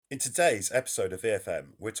In today's episode of VFM,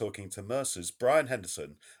 we're talking to Mercer's Brian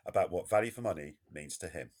Henderson about what value for money means to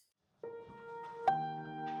him.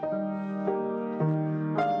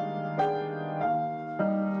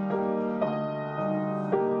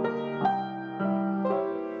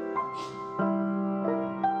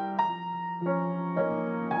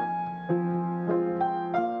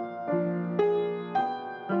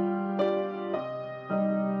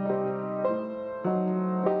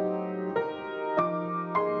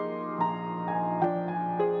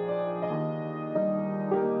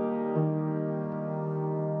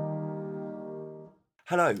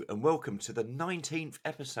 Hello and welcome to the 19th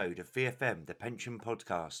episode of VFM, the Pension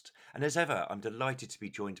Podcast. And as ever, I'm delighted to be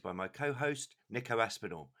joined by my co-host, Nico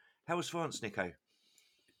Aspinall. How was France, Nico?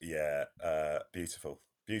 Yeah, beautiful,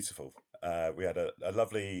 beautiful. We had a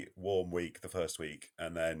lovely warm week the first week,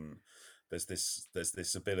 and then there's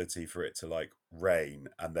this ability for it to like rain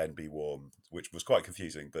and then be warm, which was quite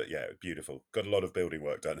confusing. But yeah, beautiful. Got a lot of building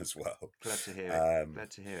work done as well. Glad to hear it.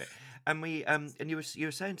 Glad to hear it. And you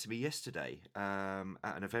were saying to me yesterday at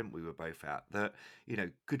an event we were both at that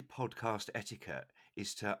good podcast etiquette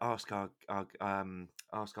is to ask our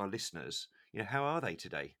listeners how are they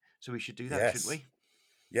today. So we should do that, shouldn't Yes. we?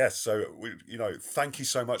 Yes, so thank you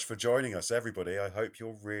so much for joining us, everybody. I hope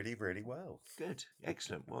you're really, really well. Good,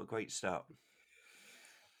 excellent. What a great start.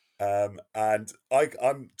 And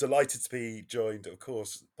I'm delighted to be joined, of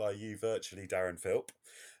course, by you virtually, Darren Philp.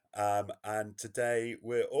 And today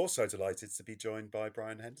we're also delighted to be joined by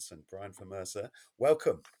Brian Henderson, Brian from Mercer.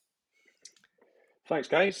 Welcome. Thanks,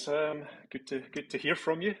 guys. Good to hear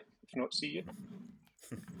from you. If not, see you.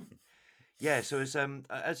 Yeah, so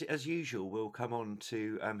as usual, we'll come on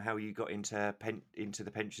to how you got into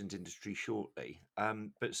the pensions industry shortly.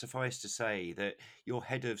 But suffice to say that you're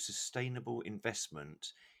head of sustainable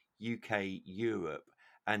investment, UK, Europe,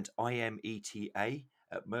 and IMETA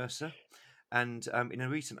at Mercer. And in a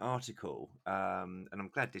recent article, and I'm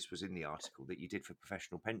glad this was in the article that you did for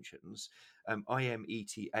Professional Pensions,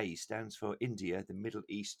 IMETA stands for India, the Middle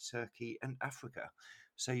East, Turkey, and Africa.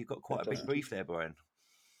 So you've got quite a big brief there, Brian.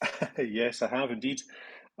 Yes, I have indeed,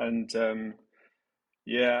 and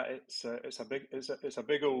yeah, it's a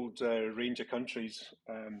big old range of countries.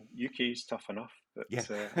 UK is tough enough, but Yeah.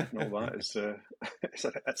 no, that is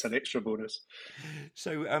it's an extra bonus.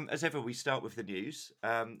 So, as ever, we start with the news.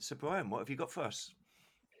 So, Brian, what have you got for us?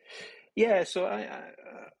 Yeah, so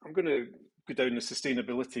I'm going to go down the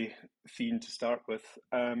sustainability theme to start with,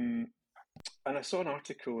 and I saw an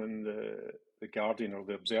article in the Guardian or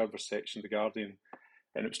the Observer section of the Guardian,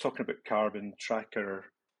 and it was talking about carbon tracker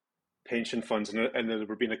pension funds, and they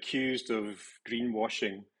were being accused of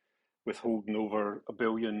greenwashing, withholding over $1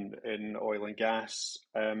 billion in oil and gas.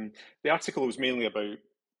 The article was mainly about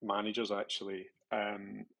managers actually,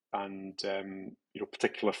 and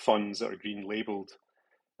particular funds that are green labelled,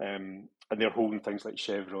 and they're holding things like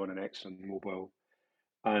Chevron and ExxonMobil,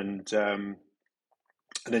 and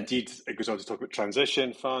indeed it goes on to talk about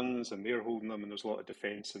transition funds, and they're holding them, and there's a lot of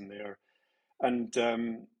defence in there, and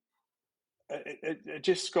it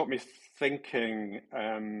just got me thinking,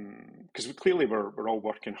 because clearly we're all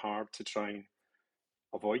working hard to try and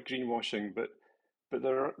avoid greenwashing, but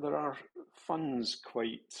there are funds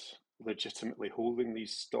quite legitimately holding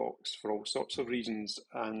these stocks for all sorts of reasons,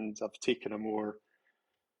 and I've taken a more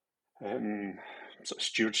sort of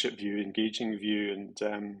stewardship view, engaging view,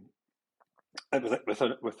 and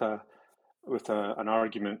with an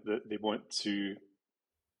argument that they want to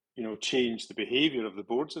change the behaviour of the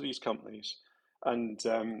boards of these companies, and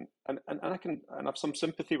I have some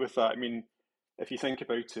sympathy with that. I mean, if you think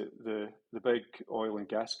about it, the big oil and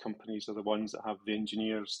gas companies are the ones that have the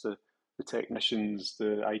engineers, the technicians,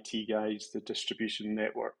 the IT guys, the distribution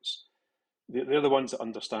networks. They're the ones that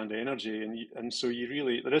understand energy, and so you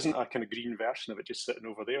really, there isn't a kind of green version of it just sitting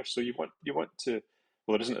over there. So you want to,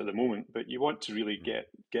 well, there isn't at the moment, but you want to really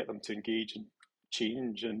get them to engage and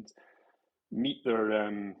change and meet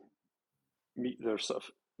their sort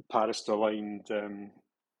of Paris-aligned,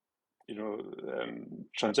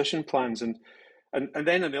 transition plans, and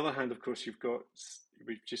then on the other hand, of course,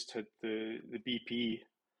 we've just had the BP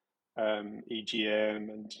AGM,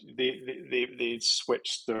 and they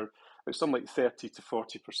switched it's something like 30 to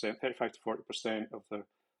 40%, 35 to 40% of their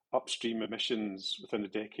upstream emissions within a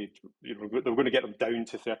decade. They were going to get them down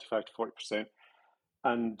to 35 to 40%,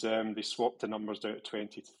 and they swapped the numbers down to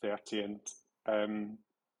 20 to 30, and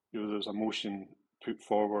there was a motion put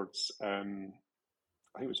forwards. I think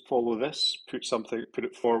it was Follow This put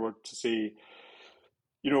it forward to say,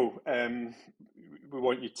 we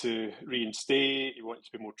want you to reinstate, you want you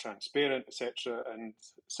to be more transparent, etc. And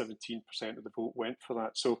 17% of the vote went for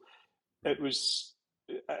that. So it was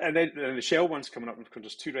and then the Shell one's coming up, and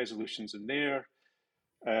there's 2 resolutions in there,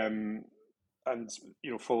 and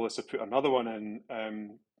follow this, I put another one in.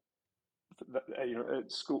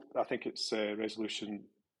 It's scope. I think it's resolution.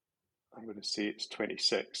 I'm going to say it's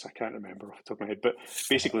 26. I can't remember off the top of my head, but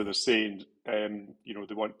basically they're saying, they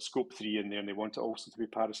want scope 3 in there, and they want it also to be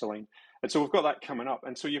Paris aligned. And so we've got that coming up,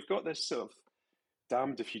 and so you've got this sort of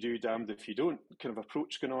damned if you do, damned if you don't kind of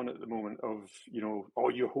approach going on at the moment of, oh,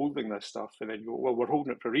 you're holding this stuff, and then you go, well, we're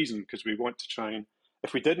holding it for a reason because we want to try and,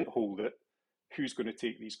 if we didn't hold it, who's going to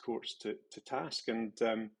take these courts to task and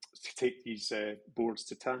to take these boards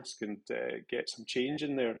to task and get some change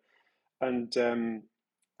in there.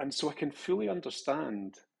 And so I can fully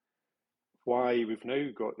understand why we've now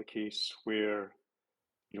got the case where,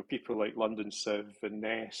 people like London Civ and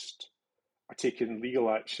Nest are taking legal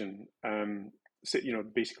action,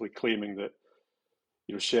 basically claiming that,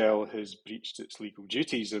 Shell has breached its legal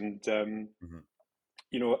duties, and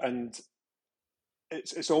and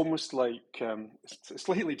it's almost like it's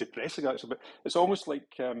slightly depressing actually, but it's almost like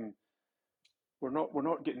we're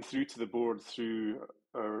not getting through to the board through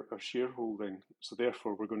our shareholding, so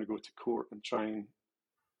therefore we're going to go to court and try and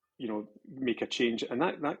make a change, and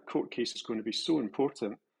that court case is going to be so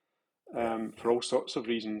important for all sorts of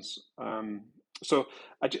reasons. So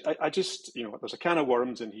I just there's a can of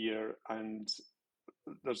worms in here, and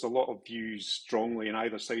there's a lot of views strongly on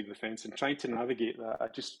either side of the fence, and trying to navigate that.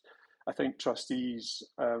 I think trustees,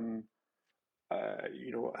 have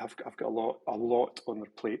got a lot on their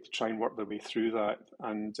plate to try and work their way through that.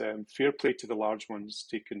 And fair play to the large ones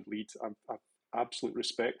taking lead. I've absolute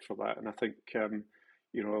respect for that, and I think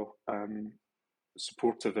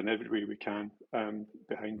supportive in every way we can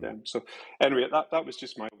behind them. So anyway, that was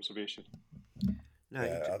just my observation. No,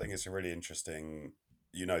 I think it's a really interesting.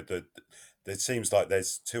 It seems like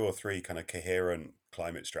there's 2 or 3 kind of coherent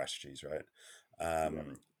climate strategies, right?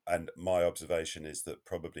 And my observation is that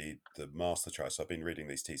probably the Master Trust, I've been reading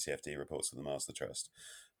these TCFD reports of the Master Trust,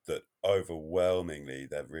 that overwhelmingly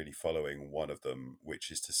they're really following one of them, which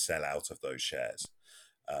is to sell out of those shares.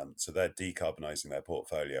 So they're decarbonising their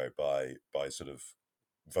portfolio by sort of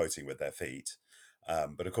voting with their feet.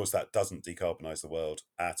 But of course, that doesn't decarbonise the world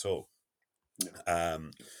at all.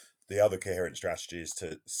 The other coherent strategy is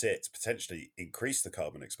to potentially increase the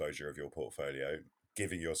carbon exposure of your portfolio,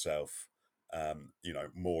 giving yourself,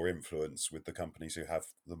 more influence with the companies who have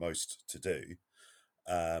the most to do.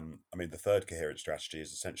 The third coherent strategy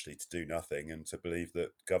is essentially to do nothing and to believe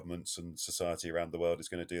that governments and society around the world is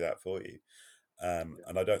going to do that for you.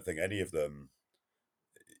 And I don't think any of them,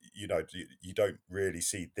 you don't really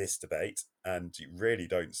see this debate, and you really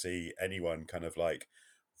don't see anyone kind of like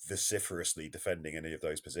vociferously defending any of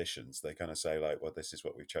those positions. They kind of say like, well, this is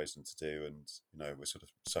what we've chosen to do, and we're sort of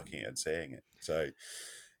sucking it and seeing it. So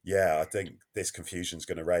I think this confusion is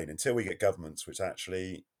going to reign until we get governments which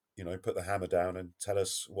actually put the hammer down and tell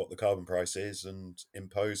us what the carbon price is and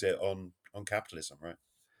impose it on capitalism, right?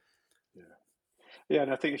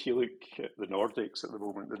 And I think if you look at the Nordics at the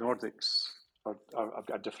moment, the Nordics have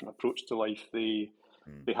got a different approach to life. They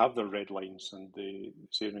have their red lines, and they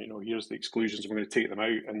say, here's the exclusions, we're going to take them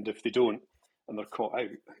out, and if they don't and they're caught out,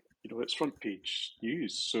 it's front page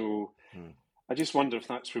news. So I just wonder if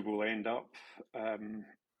that's where we'll end up.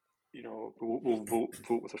 We'll vote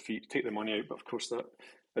with our feet, take the money out, but of course that,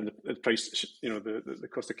 and the price, the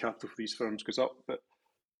cost of capital for these firms goes up. But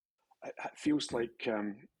it feels like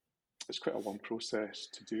it's quite a long process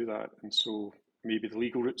to do that, and so maybe the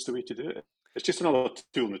legal route's the way to do it. It's just another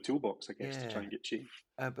tool in the toolbox, I guess, to try and get change.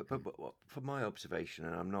 But from my observation,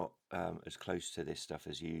 and I'm not as close to this stuff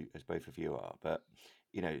as both of you are, but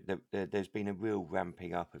there's been a real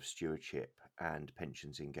ramping up of stewardship and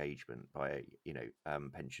pensions engagement by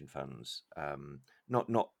pension funds,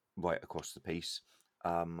 not right across the piece,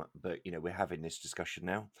 but we're having this discussion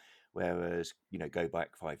now, whereas go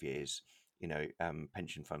back 5 years.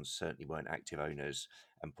 Pension funds certainly weren't active owners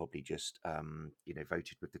and probably just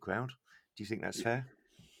voted with the crowd. Do you think that's fair?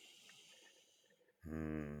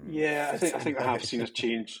 I think I have seen a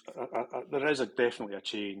change. There is definitely a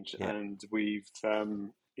change, and we've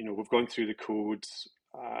gone through the codes.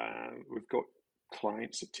 We've got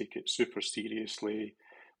clients that take it super seriously.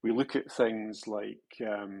 We look at things like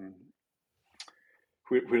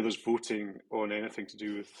where there's voting on anything to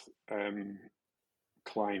do with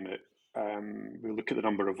climate. We look at the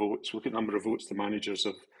number of votes. We look at the number of votes the managers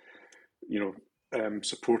have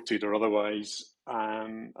supported or otherwise.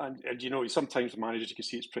 And sometimes the managers, you can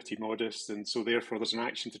see it's pretty modest, and so therefore there's an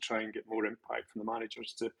action to try and get more impact from the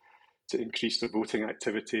managers to increase their voting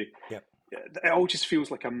activity. It all just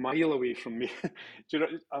feels like a mile away from me.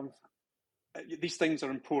 these things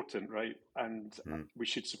are important, right? And Mm. we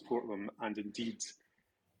should support them. And indeed,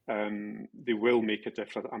 they will make a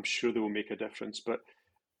difference. I'm sure they will make a difference. But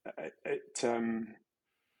it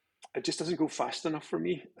just doesn't go fast enough for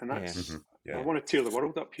me. And that's I want to tear the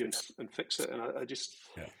world up here and fix it. And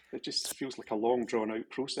it just feels like a long drawn out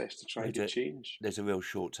process to try and get change. There's a real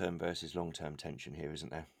short term versus long term tension here,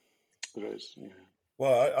 isn't there? There is, yeah.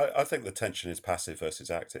 Well, I think the tension is passive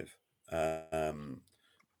versus active.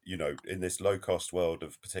 You know, in this low cost world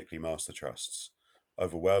of particularly master trusts,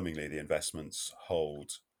 overwhelmingly the investments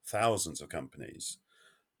hold thousands of companies.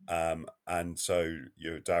 And so,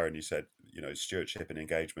 Darren, you said, stewardship and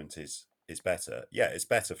engagement is better. Yeah, it's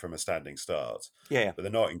better from a standing start. Yeah. But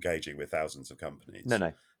they're not engaging with thousands of companies.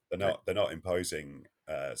 No. They're not imposing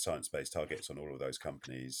science-based targets on all of those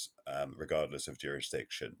companies, regardless of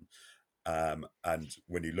jurisdiction. And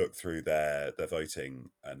when you look through their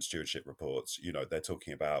voting and stewardship reports, they're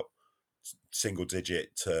talking about single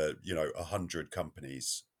digit to 100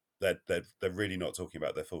 companies. They're really not talking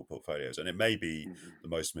about their full portfolios, and it may be the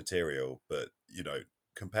most material, but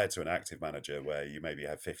compared to an active manager where you maybe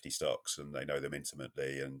have 50 stocks and they know them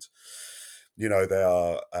intimately, and they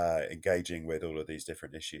are engaging with all of these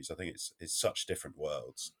different issues. I think it's such different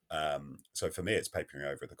worlds. So for me, it's papering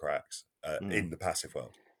over the cracks in the passive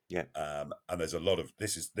world. Yeah. And there's a lot of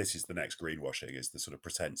this is the next greenwashing, is the sort of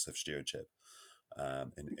pretense of stewardship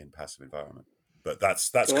in passive environment. But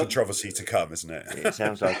that's controversy to come, isn't it? It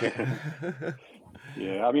sounds like it.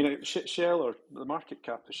 Yeah, I mean, Shell, or the market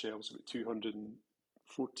cap of Shell is about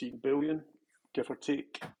 214 billion, give or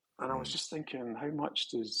take. And I was just thinking, how much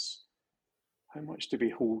do we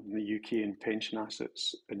hold in the UK in pension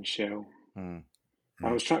assets in Shell?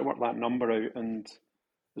 I was trying to work that number out, and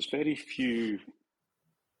there's very few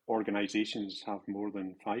organisations have more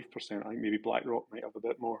than 5%. I think maybe BlackRock might have a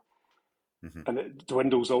bit more. And it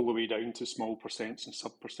dwindles all the way down to small percents and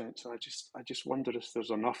sub-percents. And I just wonder if there's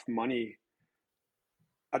enough money.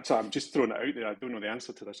 I'm just throwing it out there. I don't know the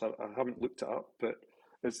answer to this. I haven't looked it up, but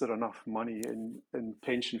is there enough money in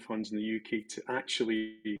pension funds in the UK to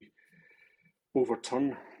actually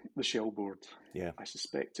overturn the Shell board? Yeah, I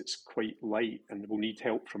suspect it's quite light, and we'll need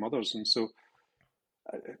help from others. And so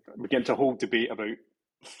we get into a whole debate about,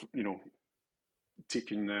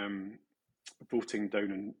 taking voting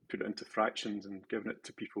down and put it into fractions and giving it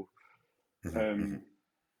to people. But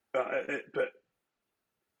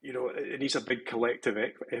it needs a big collective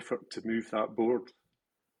effort to move that board.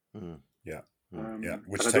 Yeah.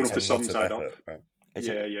 Which I don't know if the sums add up. Right?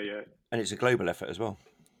 Yeah. And it's a global effort as well.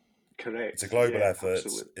 Correct. It's a global effort.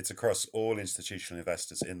 Absolutely. It's across all institutional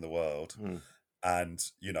investors in the world. And,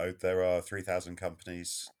 there are 3,000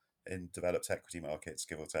 companies in developed equity markets,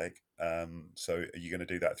 give or take. So are you going to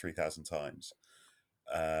do that 3,000 times?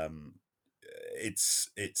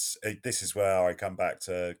 This is where I come back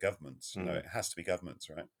to governments. It has to be governments,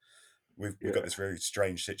 right? We've got this very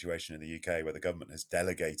strange situation in the UK where the government has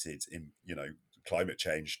delegated in climate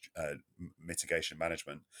change mitigation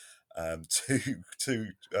management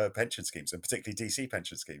to pension schemes, and particularly DC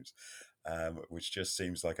pension schemes, which just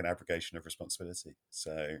seems like an abrogation of responsibility.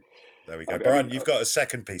 So there we go. Brian, you've got a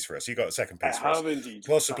second piece for us. You got a second piece for us. I have indeed.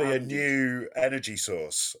 Possibly a new energy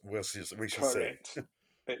source. We shall Correct. see.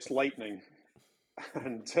 It's lightning.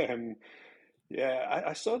 And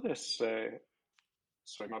I saw this.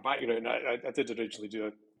 Sorry, my background. I did originally do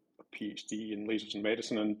a PhD in lasers and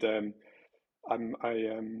medicine, and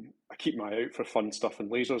I keep my eye out for fun stuff in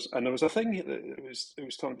lasers. And there was a thing that it was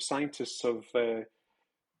talking about scientists have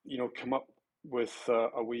come up with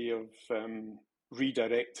a way of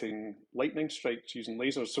redirecting lightning strikes using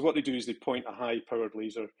lasers. So what they do is they point a high-powered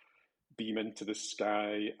laser beam into the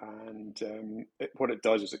sky, and what it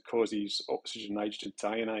does is it causes oxygen and nitrogen to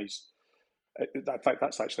ionize. In fact,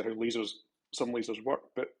 that's actually how some lasers work.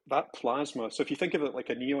 But that plasma, so if you think of it like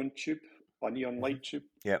a neon light tube.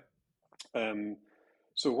 Yep.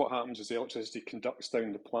 So what happens is the electricity conducts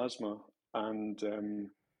down the plasma, and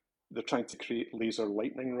they're trying to create laser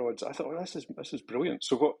lightning rods. I thought, well, this is brilliant.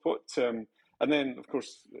 So what? And then of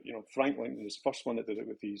course, Franklin was the first one that did it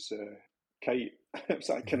with his kite. It's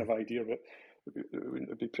that kind of idea, but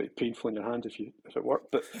it'd be pretty painful in your hand if it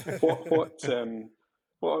worked. But so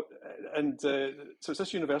it's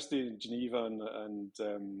this university in Geneva and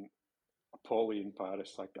Apolly in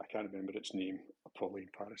Paris. I can't remember its name. Apolly in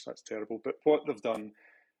Paris. That's terrible. But what they've done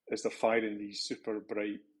is they're firing these super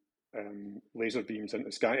bright laser beams into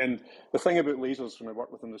the sky. And the thing about lasers, when I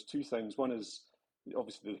work with them, there's two things. One is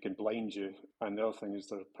obviously they can blind you, and the other thing is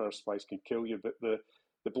their power supplies can kill you. But the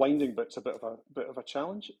blinding bit's a bit of a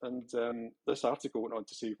challenge. And this article went on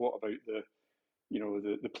to say, what about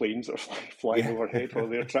the planes that are flying overhead while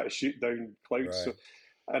they're trying to shoot down clouds. Right. So,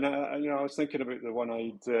 and I was thinking about the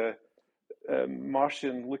one-eyed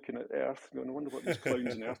Martian looking at Earth, going, "I wonder what these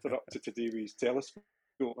clowns on Earth are up to today with his telescope."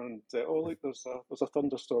 And oh look, there's a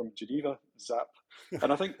thunderstorm in Geneva. Zap.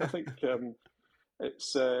 And I think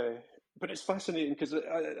it's. But it's fascinating because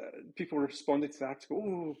people responded to the article.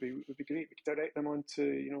 Oh, it would be great. We could direct them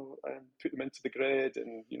onto, put them into the grid,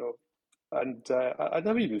 and I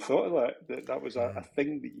never even thought of that was a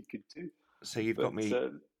thing that you could do. So you've got me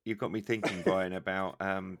thinking, Brian, about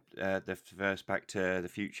the first Back to the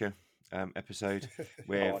Future episode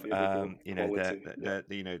with the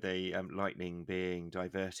lightning being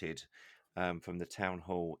diverted from the town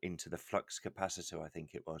hall into the flux capacitor, I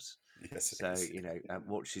think it was. Yes. So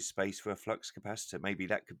watch this space for a flux capacitor. Maybe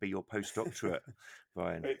that could be your postdoctorate,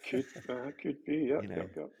 Brian. It could be. Yeah.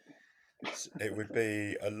 It would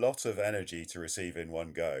be a lot of energy to receive in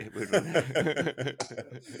one go. It would. A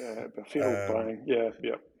fair old bang. Yeah.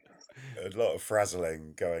 A lot of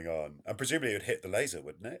frazzling going on, and presumably it would hit the laser,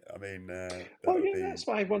 wouldn't it? I mean, that's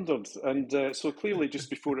what I wondered. And so clearly, just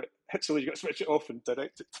before it hits the laser, you got to switch it off and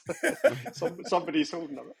direct it. Somebody's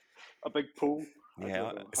holding a big pole.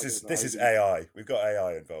 Yeah, this is AI. We've got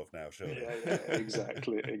AI involved now, surely. Yeah,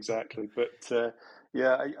 exactly. But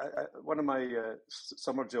one of my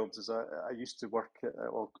summer jobs is I used to work at,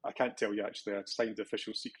 well, I can't tell you actually. I signed the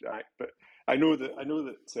Official Secret Act, but I know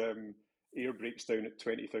that air breaks down at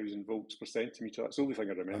 20,000 volts per centimetre. That's the only thing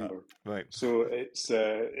I remember. Right. So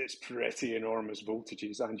it's pretty enormous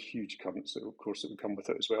voltages and huge currents, of course, that would come with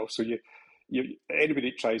it as well. So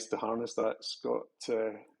anybody that tries to harness that's got.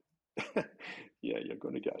 You're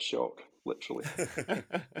going to get a shock, literally.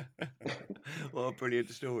 What a brilliant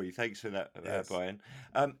story. Thanks for that, Yes. Brian.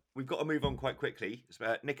 We've got to move on quite quickly.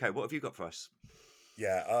 Nico, what have you got for us?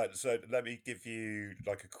 Yeah, so let me give you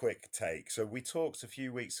like a quick take. So we talked a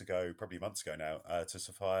few weeks ago, probably months ago now, to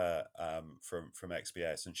Sophia from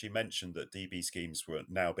XBS, and she mentioned that DB schemes were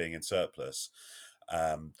now being in surplus.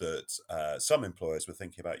 That some employers were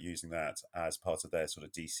thinking about using that as part of their sort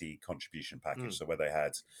of DC contribution package, so where they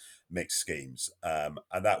had mixed schemes, and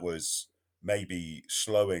that was maybe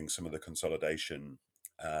slowing some of the consolidation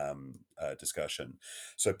discussion.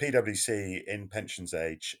 So PwC in Pensions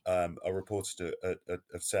Age are reported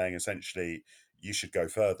of saying essentially you should go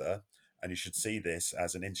further and you should see this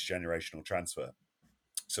as an intergenerational transfer.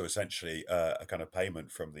 So essentially a kind of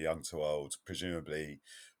payment from the young to old, presumably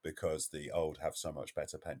because the old have so much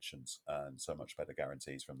better pensions and so much better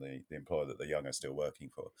guarantees from the employer that the young are still working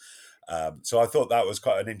for. So I thought that was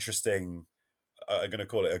quite an interesting, I'm going to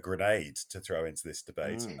call it a grenade to throw into this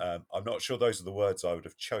debate. I'm not sure those are the words I would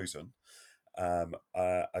have chosen.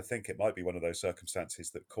 I think it might be one of those circumstances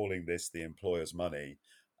that calling this the employer's money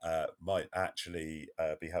might actually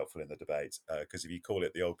be helpful in the debate, because if you call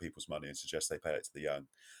it the old people's money and suggest they pay it to the young,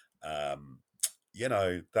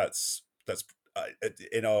 that's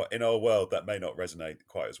in our world that may not resonate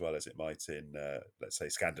quite as well as it might in let's say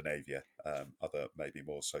Scandinavia, other maybe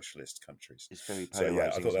more socialist countries. It's very polarizing. So yeah,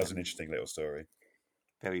 I thought that was an interesting little story.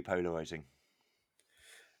 Very polarizing.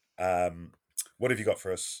 What have you got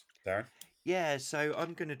for us, Darren? Yeah, so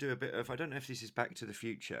I'm going to do a bit of, I don't know if this is Back to the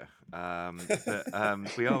Future,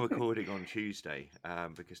 but we are recording on Tuesday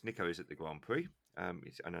because Nico is at the Grand Prix, and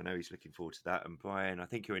I know he's looking forward to that. And Brian, I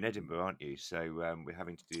think you're in Edinburgh, aren't you? So we're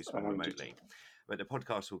having to do this one remotely. But the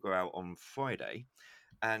podcast will go out on Friday.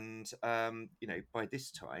 And, by this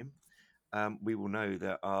time, we will know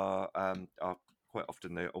that our quite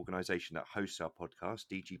often the organisation that hosts our podcast,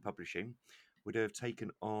 DG Publishing, would have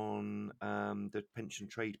taken on the pension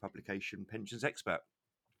trade publication Pensions Expert.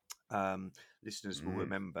 Listeners will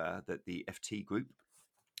remember that the FT Group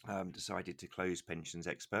decided to close Pensions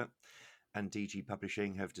Expert, and DG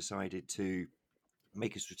Publishing have decided to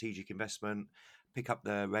make a strategic investment, pick up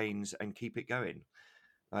the reins and keep it going.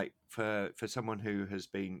 Like for someone who has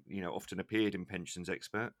been, often appeared in Pensions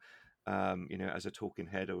Expert, as a talking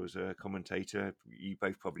head or as a commentator, you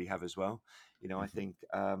both probably have as well. I think,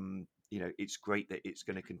 it's great that it's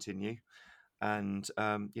going to continue. And,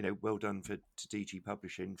 well done to DG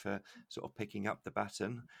Publishing for sort of picking up the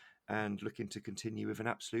baton and looking to continue with an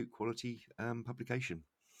absolute quality publication.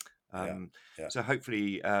 So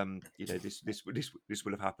hopefully, this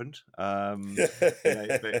will have happened. But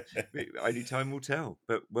only time will tell.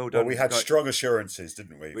 But well done. Well, we had strong assurances,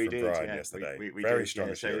 didn't we, from did, Brian yeah. yesterday? We Very did, strong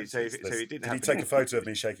yeah. assurances. So it didn't did happen. he take a photo of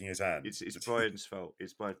me shaking his hand? It's Brian's fault.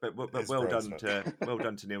 It's Brian. But It's well Brian's done fault. well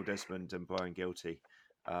done to Neil Desmond and Brian Gilty.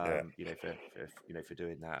 For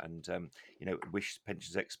doing that, and wish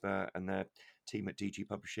Pensions Expert and their team at DG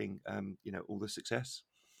Publishing all the success.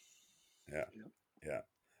 Yeah.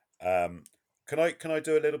 Can I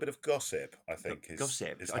do a little bit of gossip? I think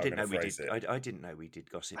Gossip. is I how I'm didn't going know to we did. phrase it. I didn't know we did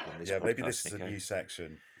gossip on this Yeah, maybe podcast, this is Nico. a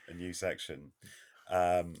new section,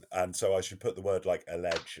 and so I should put the word like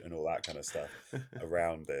allege and all that kind of stuff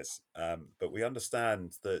around this. But we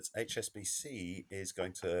understand that HSBC is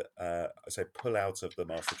going to, I say, pull out of the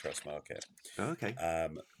master trust market. Okay.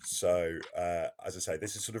 So as I say,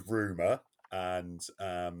 this is sort of rumor, and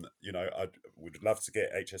I would love to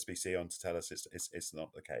get HSBC on to tell us it's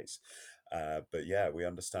not the case. But yeah, we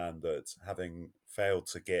understand that having failed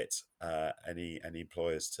to get any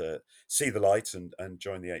employers to see the light and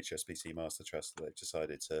join the HSBC Master Trust, they've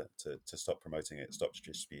decided to stop promoting it, stop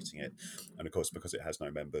distributing it, and of course, because it has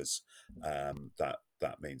no members,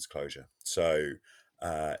 that means closure. So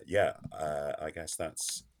I guess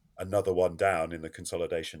that's another one down in the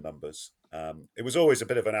consolidation numbers. It was always a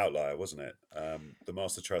bit of an outlier, wasn't it? The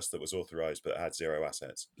master trust that was authorised but had zero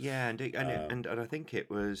assets. Yeah, and I think it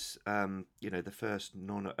was the first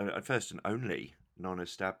and only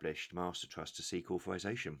non-established master trust to seek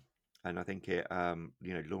authorization, and I think it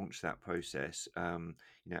launched that process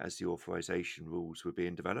as the authorization rules were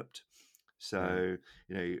being developed. So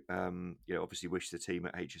obviously wish the team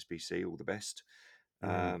at HSBC all the best.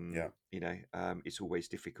 Yeah. It's always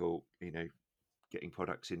difficult getting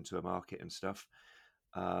products into a market and stuff.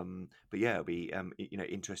 But yeah, it'll be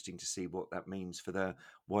interesting to see what that means for the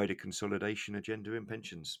wider consolidation agenda in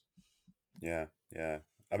pensions. Yeah.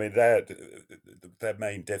 I mean, their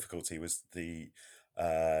main difficulty was the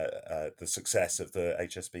success of the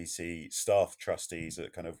HSBC staff trustees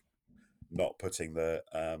at kind of not putting the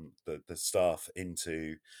staff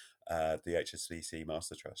into the HSBC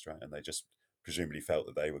Master Trust, right? And they just presumably felt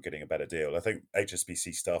that they were getting a better deal. I think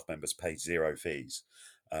HSBC staff members paid zero fees,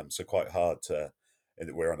 so quite hard to.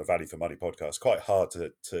 We're on a value for money podcast. Quite hard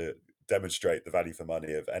to demonstrate the value for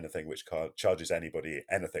money of anything which charges anybody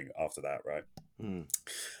anything after that, right?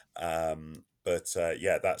 But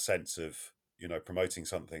that sense of promoting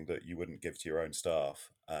something that you wouldn't give to your own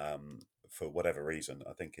staff for whatever reason,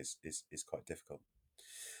 I think is quite difficult.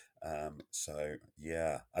 So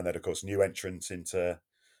yeah, and then of course new entrants into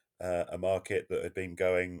a market that had been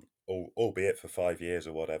going, albeit for 5 years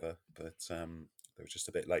or whatever, but they were just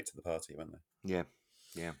a bit late to the party, weren't they?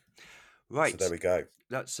 Yeah. Right. So there we go.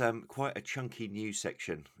 That's quite a chunky news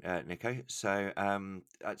section, Nico. So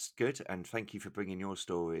that's good, and thank you for bringing your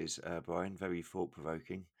stories, Brian. Very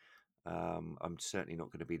thought-provoking. I'm certainly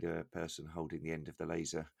not going to be the person holding the end of the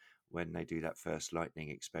laser when they do that first lightning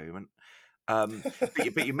experiment.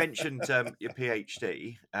 But you mentioned your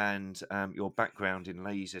PhD and your background in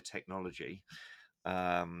laser technology.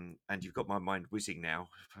 And you've got my mind whizzing now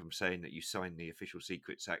from saying that you signed the Official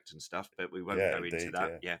Secrets Act and stuff, but we won't go into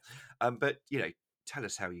that. Yeah. But tell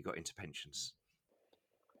us how you got into pensions.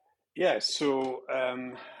 Yeah, so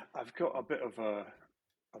I've got a bit of a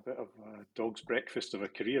dog's breakfast of a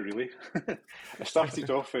career, really. I started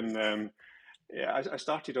off in I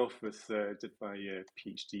started off with did my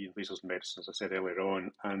PhD in lasers and medicine, as I said earlier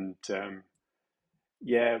on, and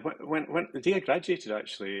when the day I graduated,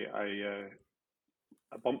 actually, I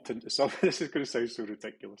bumped into some. This is going to sound so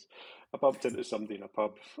ridiculous. I bumped into somebody in a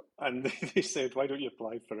pub, and they said, "Why don't you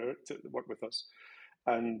apply to work with us?"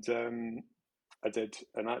 And I did,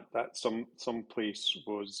 and that some place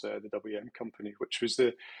was the WM company, which was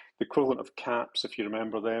the equivalent of CAPS, if you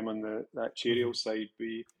remember them on the actuarial side.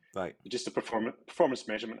 Right. Just a performance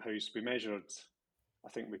measurement house. We measured, I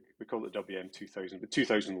think we call it WM 2000, the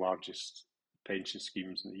 2000 largest pension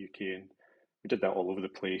schemes in the UK, and we did that all over the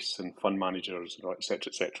place, and fund managers, et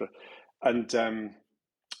cetera, et cetera. And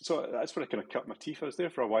so that's where I kind of cut my teeth. I was there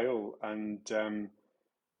for a while, and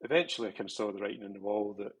eventually I kind of saw the writing on the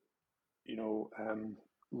wall that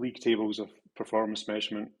league tables of performance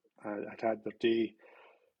measurement had their day.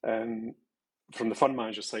 From the fund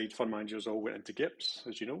manager side, fund managers all went into GIPS,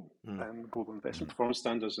 as you know, Global Investment Performance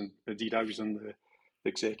Standards, and indeed I was in the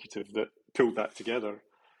executive that pulled that together.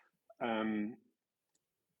 So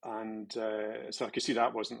I could see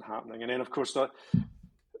that wasn't happening. And then, of course, that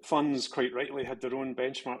funds, quite rightly, had their own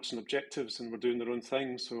benchmarks and objectives and were doing their own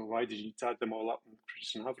thing. So why did you add them all up and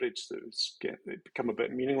produce an average that it become a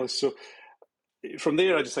bit meaningless? So from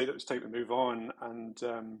there, I decided it was time to move on, and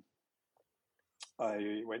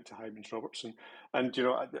I went to Hymans Robertson. And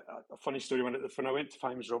a funny story, when I went to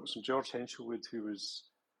Hymans Robertson, George Henshelwood, who was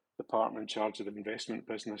the partner in charge of the investment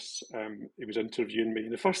business, he was interviewing me,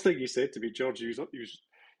 and the first thing he said to me, George,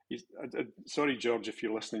 sorry, George, if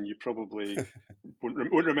you're listening, you probably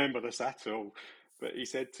won't remember this at all, but he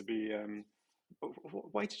said to me,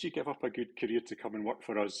 why did you give up a good career to come and work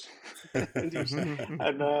for us? and,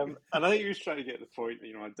 and I think he was trying to get the point.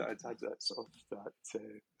 I'd had that sort of that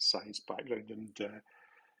science background,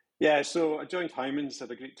 and so I joined Hyman's,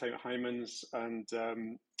 had a great time at Hyman's, and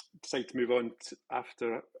decided to move on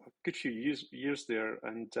after a good few years there,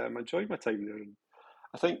 and I enjoyed my time there. And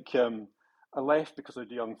I think I left because I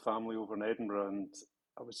had a young family over in Edinburgh, and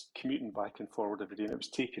I was commuting back and forward every day, and it was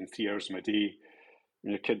taking 3 hours of my day.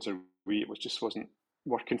 When your kids are wee, it just wasn't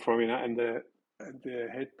working for me. And the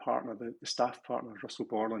head partner, the staff partner, Russell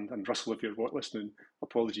Borland, and Russell, if you're listening,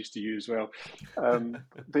 apologies to you as well.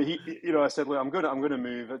 But he, I said, look, I'm going to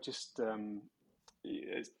move. It just the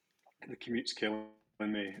commute's killing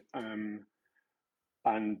me.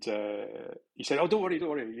 And he said, oh, don't worry,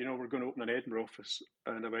 we're going to open an Edinburgh office.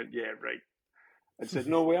 And I went, yeah, right. And said,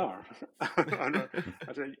 no, we are. And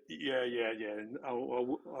I said, yeah. And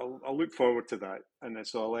I'll look forward to that. And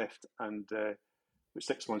so I left, and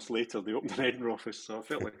 6 months later, they opened an Edinburgh office. So I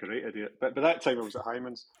felt like a right idiot. But by that time, I was at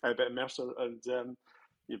Hyman's, a bit at Mercer, and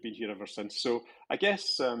you've been here ever since. So I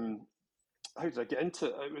guess, how did I get into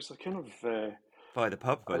it? It was a kind of... by the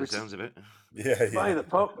pub, by the sounds of it. Yeah. By the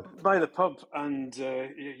pub, and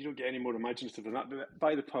you don't get any more imaginative than that. But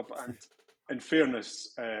by the pub, and in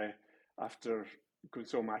fairness, after going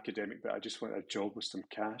through my academic bit, I just wanted a job with some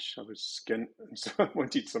cash. I was skint, and so I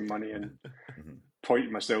wanted some money and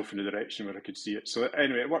pointed myself in the direction where I could see it. So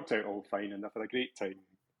anyway, it worked out all fine, and I've had a great time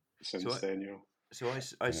since then. So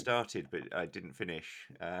I started, but I didn't finish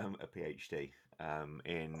a PhD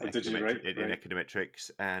in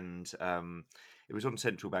econometrics, and it was on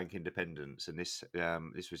central bank independence, and this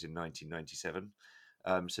was in 1997.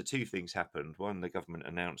 So two things happened. One, the government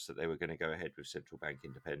announced that they were going to go ahead with central bank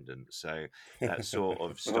independence, so that sort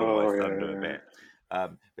of stole my thunder a bit.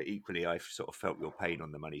 But equally, I sort of felt your pain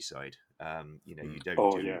on the money side. You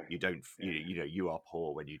are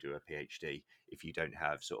poor when you do a PhD if you don't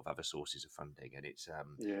have sort of other sources of funding, and it's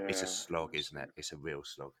a slog, isn't it? It's a real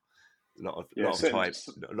slog. A lot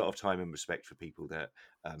of time and respect for people that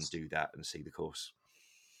do that and see the course.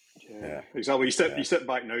 Yeah, exactly. You sit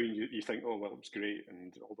back now and you think, oh well, it was great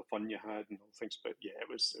and all the fun you had and all things, but yeah, it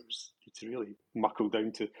was it's really muckled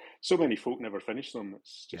down to so many folk never finish them.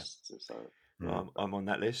 It's just I'm on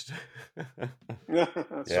that list.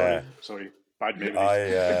 Sorry, bad memories.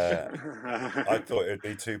 I thought it would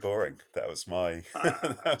be too boring. That was my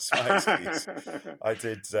excuse. I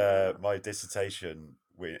did my dissertation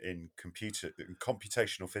in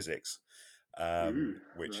computational physics.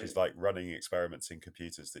 Which is like running experiments in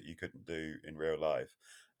computers that you couldn't do in real life.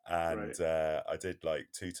 And I did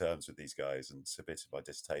like 2 terms with these guys and submitted my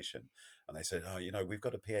dissertation. And they said, oh, we've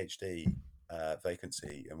got a PhD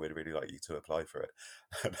vacancy and we'd really like you to apply for it.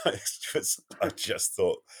 And I just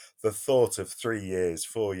thought the thought of 3 years,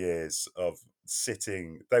 4 years of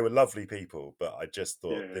sitting, they were lovely people, but I just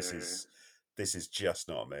thought this is just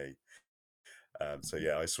not me. So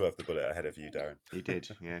yeah, I swerved the bullet ahead of you, Darren. You did,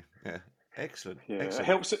 yeah. Excellent. Yeah, excellent. It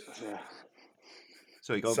helps.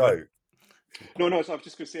 Sorry, go on. So I was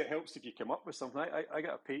just going to say it helps if you come up with something. I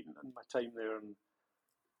got a patent in my time there, and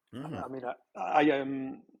I mean, I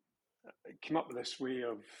came up with this way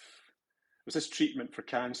of was this treatment for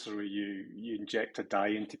cancer where you inject a dye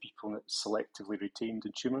into people and it's selectively retained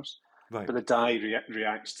in tumours. Right. But the dye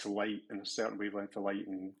reacts to light in a certain wavelength of light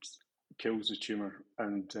and kills the tumour.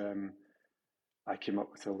 And I came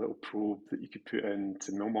up with a little probe that you could put in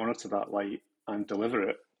to monitor that light and deliver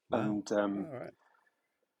it. Wow. And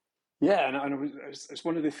and it's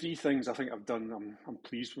one of the 3 things I think I've done. I'm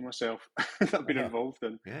pleased with myself that I've been involved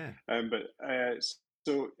in. Yeah.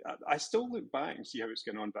 So I still look back and see how it's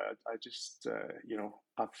going on, but I just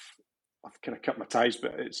I've kind of cut my ties.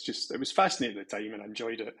 But it was fascinating at the time, and I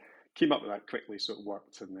enjoyed it. Came up with that quickly, so it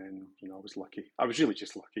worked, and then I was lucky. I was really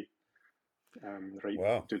just lucky. Doing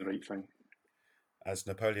the right thing. As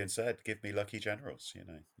Napoleon said, "Give me lucky generals." You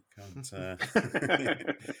can't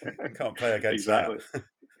you can't play against exactly. that.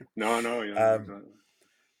 No. Exactly.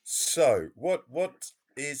 So, what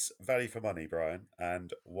is value for money, Brian,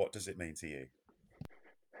 and what does it mean to you?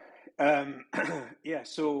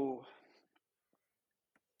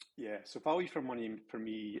 So value for money for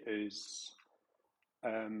me is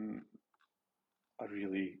a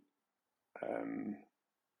really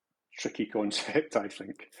tricky concept, I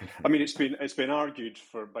think. I mean, it's been argued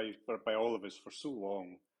by all of us for so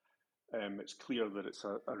long. It's clear that it's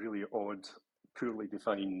a really odd, poorly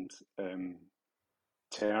defined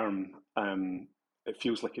term. It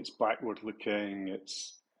feels like it's backward looking.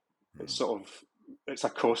 It's a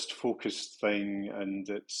cost focused thing, and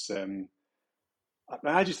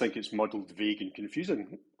I just think it's muddled, vague, and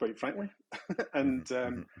confusing, quite frankly. And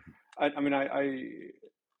the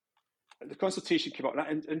consultation came up,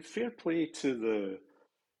 and fair play to the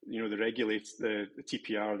regulators, the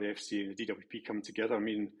TPR, the FCA, and the DWP come together. I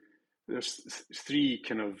mean, there's three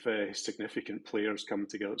kind of significant players coming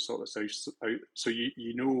together to sort this out. So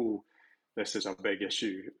you know this is a big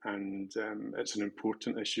issue, and it's an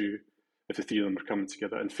important issue if the three of them are coming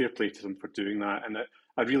together. And fair play to them for doing that. And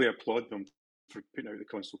I really applaud them for putting out the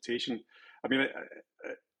consultation. I mean,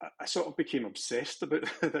 I sort of became obsessed about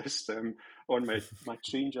this on my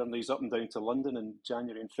train journeys up and down to London in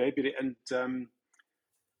January and February. And I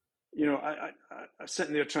was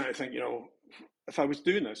sitting there trying to think, if I was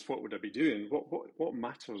doing this, what would I be doing? What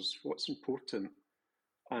matters? What's important?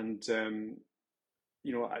 And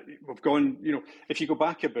we've gone. If you go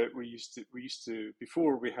back a bit, we used to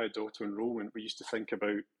before we had auto enrollment, we used to think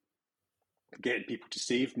about getting people to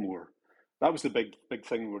save more. That was the big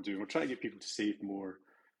thing we're doing. We're trying to get people to save more,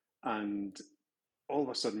 and all of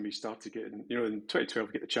a sudden we started getting, in 2012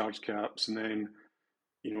 we get the charge caps, and then,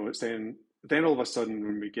 it's then all of a sudden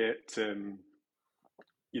when we get,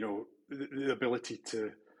 the ability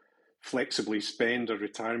to flexibly spend our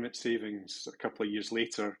retirement savings a couple of years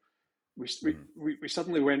later, we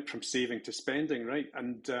suddenly went from saving to spending, right?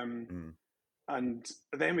 And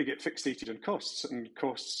then we get fixated on costs, and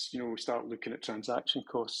costs, we start looking at transaction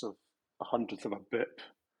costs of 1/100th of a bip.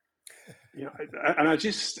 And it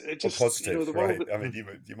just positive, the right? world, I mean,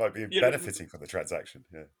 you might be benefiting from the transaction,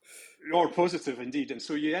 yeah, or positive indeed. And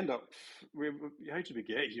so you end up, how did we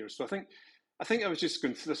get here? So I think I was just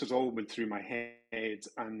going through, this has all been through my head,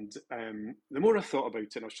 and the more I thought about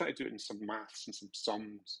it, and I was trying to do it in some maths and some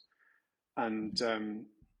sums, and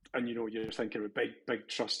you're thinking about big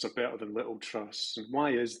trusts are better than little trusts, and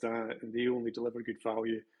why is that? And they only deliver good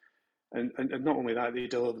value, and not only that, they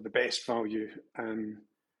deliver the best value.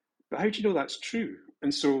 But how do you know that's true?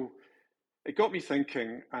 And so it got me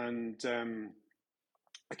thinking, and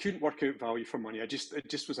I couldn't work out value for money. It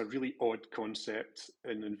just was a really odd concept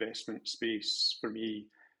in the investment space for me.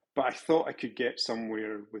 But I thought I could get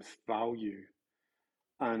somewhere with value,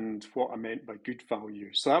 and what I meant by good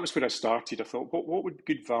value. So that was where I started. I thought, what would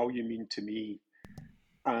good value mean to me?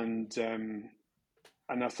 And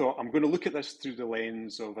I thought, I'm going to look at this through the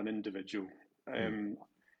lens of an individual.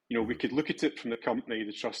 We could look at it from the company,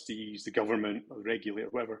 the trustees, the government, or the regulator,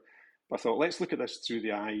 whatever. But I thought, let's look at this through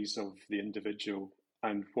the eyes of the individual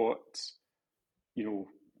and what,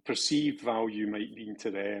 perceived value might mean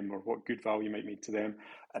to them, or what good value might mean to them.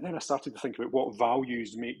 And then I started to think about what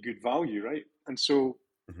values make good value, right? And so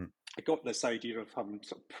I got this idea of having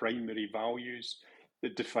sort of primary values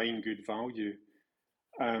that define good value.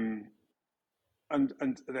 And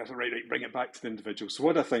that's right, bring it back to the individual. So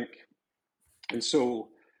what I think, and so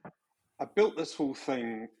I built this whole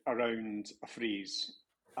thing around a phrase,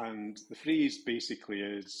 and the phrase basically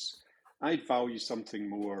is, I'd value something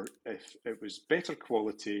more if it was better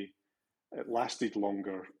quality, it lasted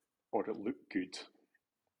longer, or it looked good,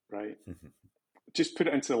 right? Just put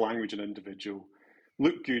it into the language of an individual.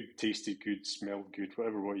 Look good, tasted good, smelled good,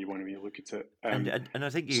 whatever way you want to look at it. And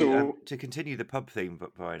I think you, to continue the pub theme,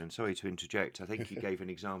 but Brian, and sorry to interject, I think you gave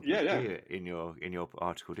an example of beer in your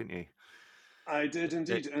article, didn't you? I did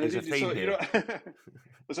indeed. There's a theme here.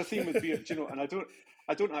 There's a theme with beer, and I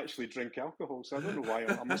don't actually drink alcohol, so I don't know why.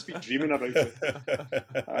 I must be dreaming about it.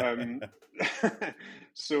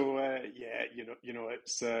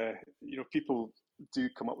 It's people do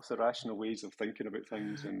come up with irrational ways of thinking about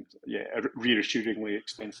things, and reassuringly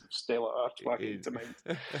expensive Stella Artois came to mind.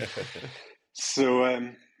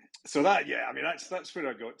 That's where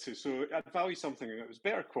I got to. So I'd value something that was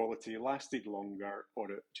better quality, lasted longer,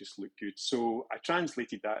 or it just looked good. So I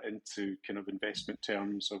translated that into kind of investment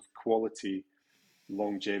terms of quality,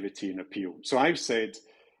 longevity, and appeal. So I've said,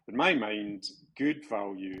 in my mind, good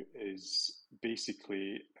value is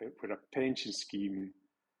basically where a pension scheme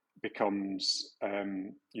becomes,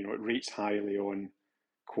 it rates highly on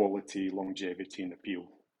quality, longevity, and appeal.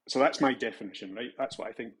 So that's my definition, right? That's what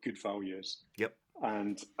I think good value is. Yep.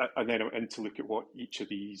 And then I went in to look at what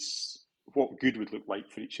good would look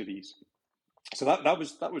like for each of these. So that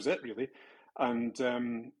was it really. And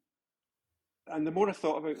the more I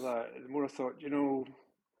thought about that, the more I thought,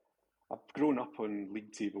 I've grown up on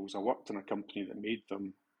league tables. I worked in a company that made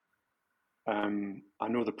them. I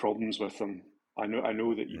know the problems with them. I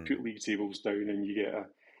know that you put league tables down and you get a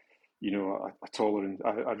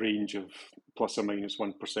range of plus or minus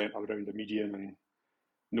 1% around the median, and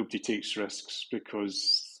nobody takes risks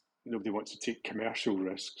because nobody wants to take commercial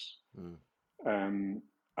risks. And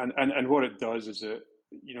what it does is it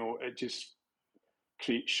just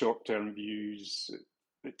creates short-term views.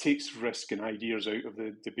 It takes risk and ideas out of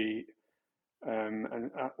the debate,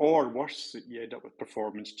 and or worse, you end up with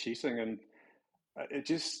performance chasing, and it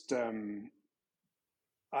just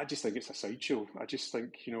I just think it's a sideshow. I just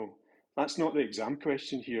think, that's not the exam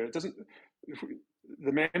question here. It doesn't.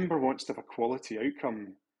 The member wants to have a quality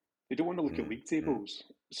outcome. They don't want to look at league tables.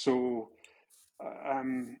 So,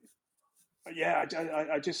 yeah,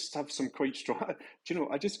 I just have some quite strong.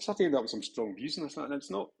 I just started to end up with some strong views on this, and it's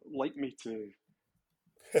not like me to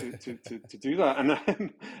do that.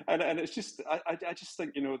 And it's just I just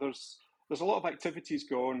think there's a lot of activities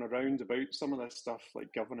going around about some of this stuff,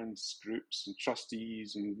 like governance groups and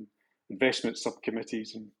trustees and investment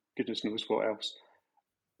subcommittees and goodness knows what else.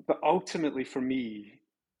 But ultimately, for me,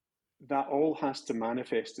 that all has to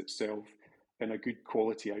manifest itself in a good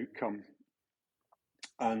quality outcome.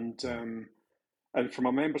 And from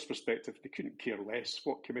a member's perspective, they couldn't care less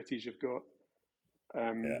what committees you've got.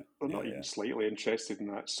 They're not even slightly interested in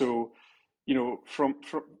that. So,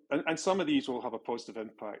 and some of these will have a positive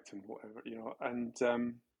impact and whatever, and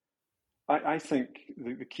I think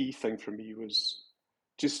the key thing for me was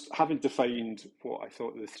just having defined what I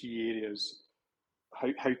thought the three areas,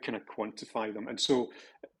 how can I quantify them? And so,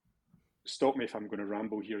 stop me if I'm going to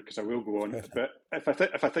ramble here, because I will go on. But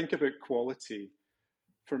if I think about quality,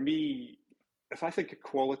 for me, if I think of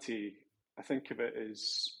quality, I think of it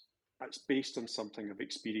as it's based on something I've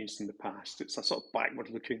experienced in the past. It's a sort of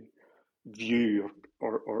backward-looking view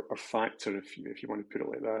or factor, if you want to put it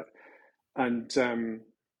like that.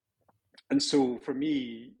 And so for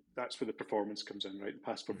me, that's where the performance comes in, right? The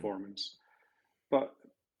past performance. But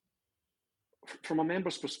from a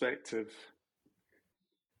member's perspective,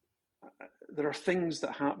 there are things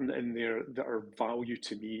that happen in there that are value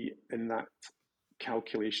to me in that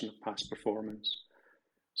calculation of past performance.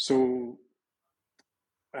 So,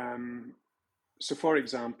 for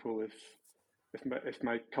example, if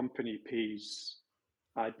my company pays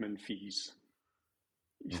admin fees,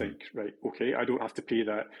 you think, right, okay, I don't have to pay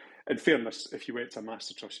that. In fairness, if you went to a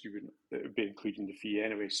master trust, it would be including the fee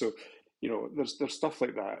anyway. So, there's stuff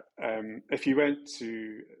like that. If you went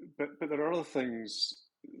to, but there are other things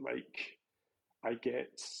like I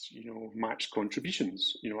get, match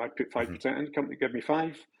contributions. I put 5% in, the company give me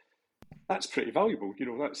 5%. That's pretty valuable.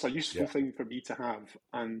 That's a useful thing for me to have.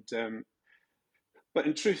 And but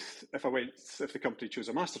in truth, if the company chose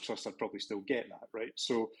a master trust, I'd probably still get that, right?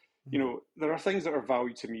 So, there are things that are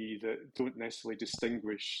value to me that don't necessarily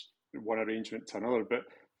distinguish one arrangement to another, but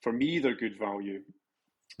for me, they're good value.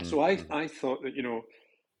 So I thought that,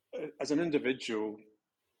 as an individual,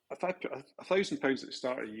 if I put £1,000 at the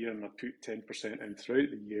start of the year and I put 10% in throughout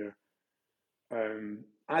the year,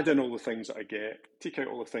 add in all the things that I get, take out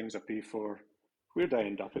all the things I pay for, where do I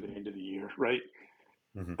end up at the end of the year, right?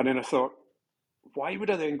 And then I thought, why would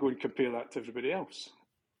I then go and compare that to everybody else?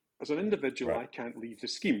 As an individual, I can't leave the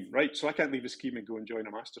scheme, right? So I can't leave the scheme and go and join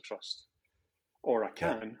a master trust. Or I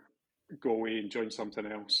can go away and join something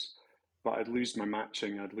else, but I'd lose my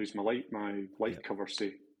matching, I'd lose my life cover,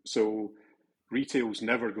 say. So retail's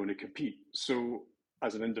never going to compete. So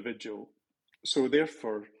as an individual, so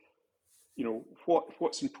therefore,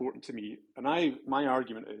 what's important to me, and my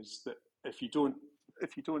argument is that if you don't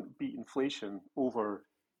beat inflation over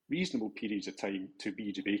reasonable periods of time, to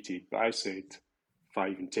be debated, but I said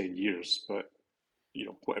 5 and 10 years, but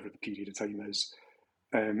whatever the period of time is,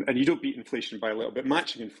 and you don't beat inflation by a little bit,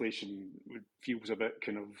 matching inflation feels a bit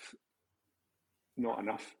kind of not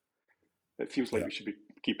enough. It feels like we should be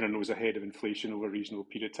keeping our nose ahead of inflation over a reasonable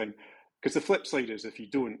period of time. Because the flip side is, if you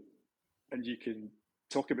don't, and you can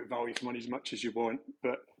talk about value for money as much as you want,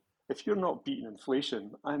 but if you're not beating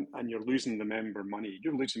inflation and you're losing the member money,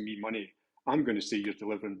 you're losing me money, I'm going to say you're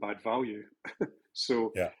delivering bad value.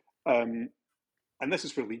 So, and this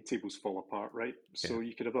is where league tables fall apart, right? So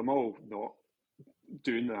you could have them all not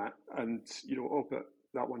doing that, and but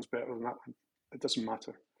that one's better than that one. It doesn't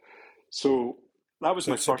matter. So that was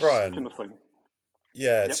my first Brian, kind of thing.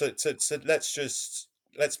 Yeah. Yep. So let's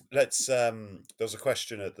there was a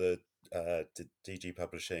question at the DG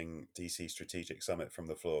Publishing DC Strategic Summit from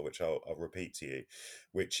the floor, which I'll repeat to you,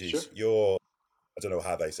 which is I don't know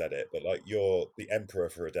how they said it, but like you're the emperor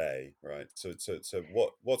for a day, right? So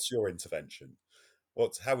what's your intervention?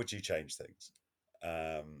 How would you change things?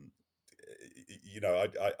 I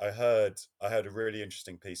heard a really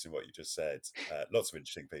interesting piece in what you just said. Lots of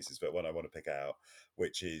interesting pieces, but one I want to pick out,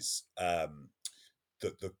 which is that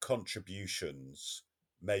the contributions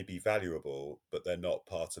may be valuable, but they're not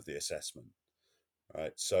part of the assessment,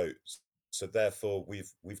 right? So therefore,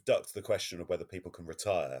 we've ducked the question of whether people can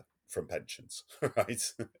retire from pensions,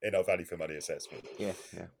 right? In our value for money assessment. Yeah.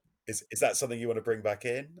 Is that something you want to bring back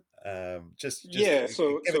in? Just give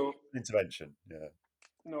an intervention. Yeah.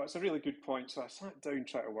 No, it's a really good point. So I sat down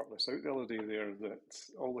trying to work this out the other day there, that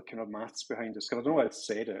all the kind of maths behind this, because I know I'd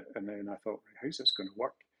said it, and then I thought, right, how's this going to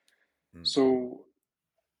work? So,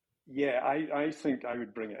 yeah, I think I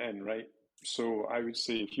would bring it in, right? So I would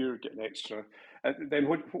say if you're getting extra, then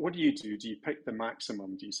what do you do? Do you pick the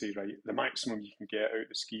maximum? Do you say, right, the maximum you can get out of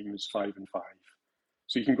the scheme is 5 and 5?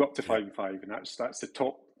 So you can go up to Yeah. 5 and 5, and that's the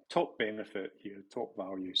top benefit here, top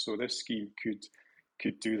value. So this scheme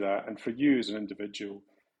could do that. And for you as an individual,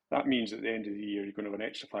 that means at the end of the year you're going to have an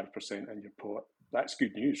extra 5% in your pot. That's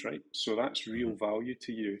good news, right? So that's real value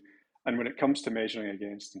to you. And when it comes to measuring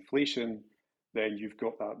against inflation, then you've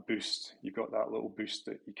got that boost. You've got that little boost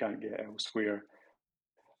that you can't get elsewhere.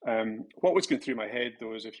 What was going through my head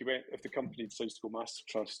though is if the company decides to go master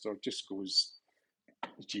trust or just goes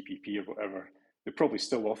GPP or whatever, they'll probably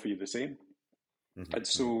still offer you the same. And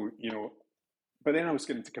so, but then I was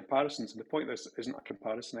getting to comparisons, and the point of this isn't a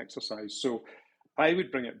comparison exercise. So I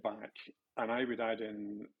would bring it back, and I would add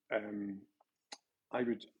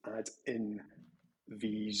in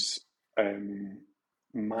these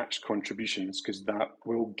match contributions, because that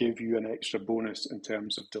will give you an extra bonus in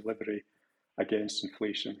terms of delivery against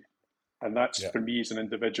inflation. And that's, for me as an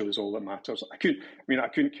individual, is all that matters. I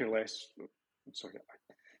couldn't care less. Sorry,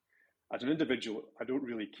 as an individual, I don't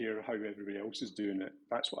really care how everybody else is doing it.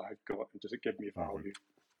 That's what I've got, and does it give me value?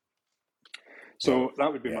 So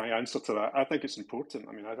that would be my answer to that. I think it's important.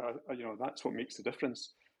 I mean, that's what makes the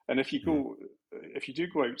difference. And if you do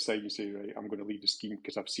go outside and say, right, I'm going to leave the scheme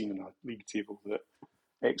because I've seen in a league table that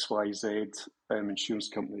XYZ insurance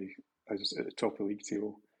company is at the top of the league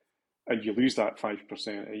table, and you lose that 5%,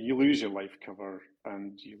 and you lose your life cover,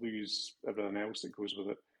 and you lose everything else that goes with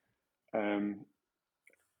it,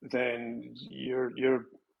 then you're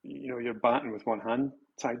batting with one hand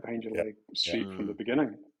tied behind your leg straight from the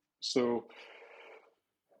beginning. So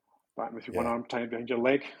batting with your one arm tied behind your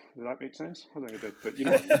leg. Does that make sense? I think it did, but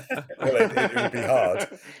well, it would be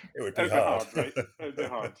hard. It would be hard, right? It'd be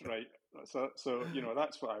hard, right? So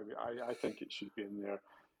that's what I think it should be in there.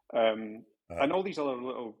 And all these other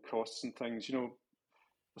little costs and things, there's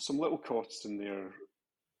some little costs in there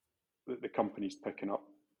that the company's picking up,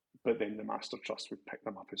 but then the master trust would pick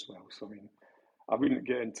them up as well. So, I mean, I wouldn't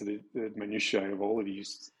get into the minutiae of all of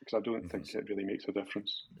these, because I don't think it really makes a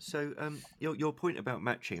difference. So, your point about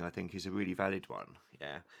matching, I think, is a really valid one.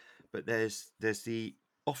 Yeah, but there's the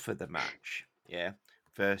offer the match, yeah,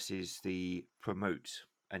 versus the promote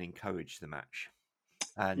and encourage the match.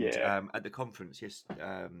 And at the conference, yes,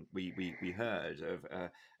 we heard of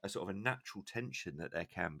a sort of a natural tension that there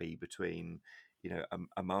can be between,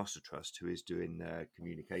 a master trust who is doing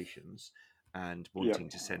communications and wanting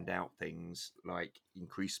to send out things like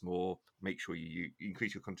increase more, make sure you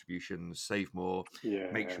increase your contributions, save more,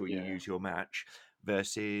 make sure you use your match,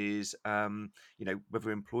 versus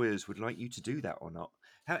whether employers would like you to do that or not.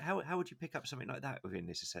 How would you pick up something like that within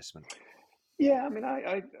this assessment? Yeah, I mean,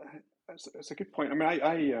 it's a good point. I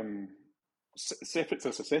mean, separate to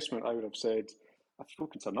this assessment, I would have said I've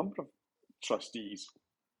spoken to a number of trustees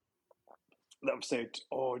that have said,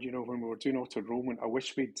 oh, when we were doing auto enrollment, I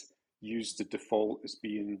wish we'd used the default as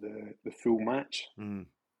being the full match.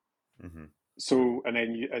 So and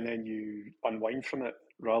then you unwind from it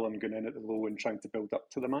rather than going in at the low and trying to build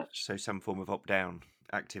up to the match. So some form of opt-down,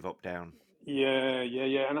 active opt-down. Yeah,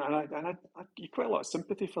 and I get quite a lot of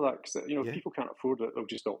sympathy for that, because if people can't afford it, they'll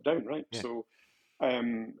just opt down, right? Yeah. So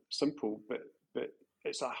simple, but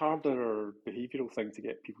it's a harder behavioural thing to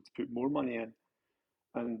get people to put more money in,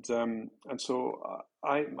 and so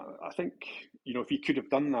I think if you could have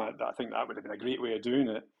done that, I think that would have been a great way of doing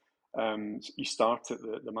it. You start at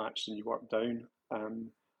the match and you work down,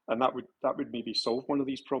 and that would maybe solve one of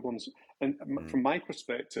these problems. And from my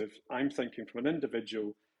perspective, I'm thinking from an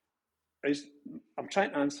individual. I'm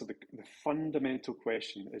trying to answer the fundamental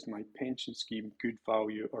question: is my pension scheme good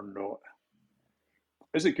value or not?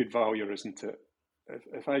 Is it good value or isn't it?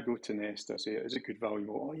 If I go to Nest, I say, is it good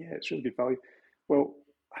value? Oh yeah, it's really good value. Well,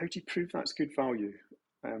 how do you prove that's good value?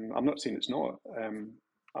 I'm not saying it's not.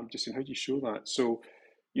 I'm just saying, how do you show that? So,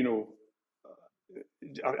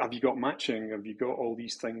 have you got matching? Have you got all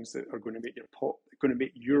these things that are going to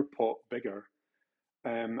make your pot bigger?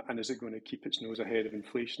 And is it going to keep its nose ahead of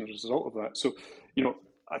inflation as a result of that? So,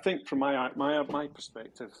 I think from my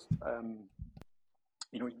perspective,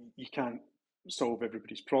 you can't solve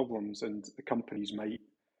everybody's problems, and the companies might,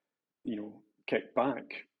 kick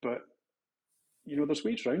back. But there's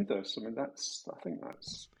ways around this. I mean, I think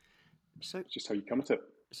that's just how you come at it.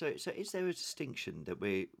 So is there a distinction that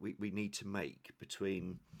we need to make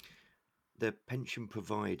between the pension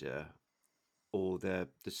provider or the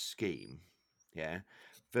scheme,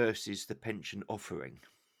 versus the pension offering?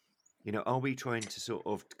 You know, are we trying to sort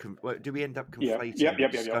of do we end up Yeah, conflating the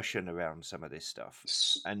discussion around some of this stuff?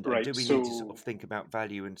 And right. do we need to sort of think about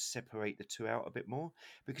value and separate the two out a bit more?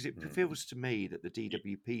 Because it feels to me that the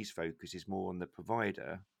DWP's focus is more on the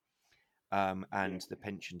provider and the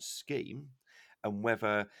pension scheme, and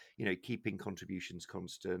whether, you know, keeping contributions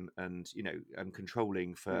constant and, you know,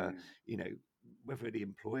 controlling for, you know, whether the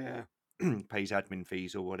employer pays admin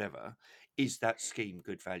fees or whatever, is that scheme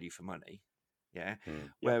good value for money? Yeah.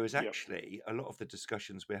 Whereas actually, a lot of the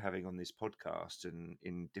discussions we're having on this podcast and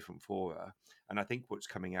in different fora, and I think what's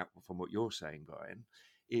coming out from what you're saying, Brian,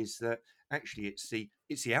 is that actually it's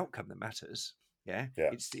the outcome that matters. Yeah,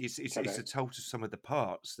 it's the total sum of the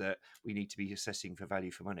parts that we need to be assessing for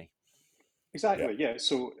value for money. Exactly. Yeah.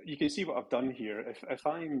 So you can see what I've done here. If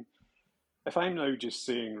I'm now just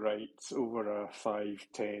saying, right, over a 5,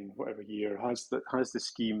 10, whatever year, has the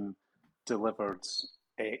scheme delivered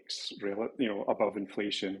X, you know, above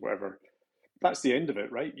inflation, whatever, that's the end of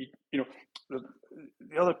it, right? You know,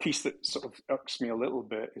 the other piece that sort of irks me a little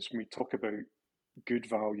bit is when we talk about good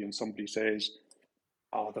value and somebody says,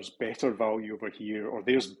 oh, there's better value over here, or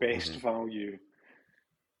there's best value.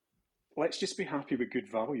 Let's just be happy with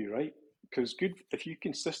good value, right? Because if you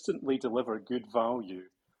consistently deliver good value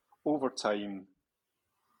over time,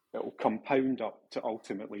 it will compound up to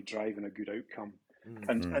ultimately driving a good outcome.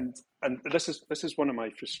 And this is one of my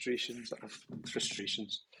frustrations.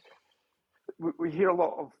 We hear a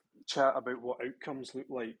lot of chat about what outcomes look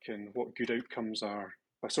like and what good outcomes are.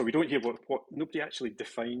 So we don't hear what nobody actually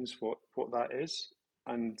defines what that is.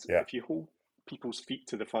 And if you hold people's feet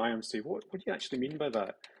to the fire and say, what do you actually mean by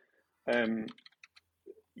that?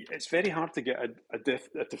 It's very hard to get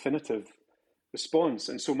a definitive response.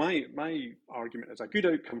 And so my argument is a good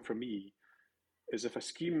outcome for me is if a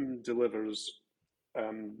scheme delivers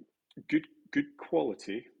good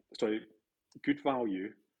quality, good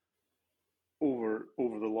value over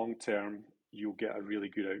the long term, you'll get a really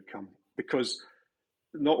good outcome, because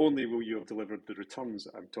not only will you have delivered the returns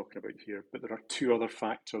that I'm talking about here, but there are two other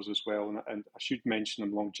factors as well, and I should mention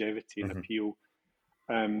them: longevity and appeal.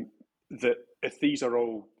 That if these are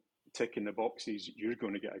all ticking the boxes, you're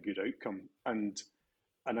going to get a good outcome. And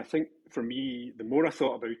I think for me, the more I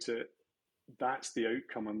thought about it, that's the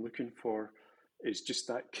outcome I'm looking for, is just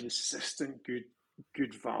that consistent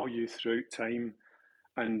good value throughout time,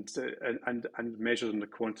 and measured in a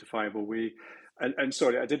quantifiable way. And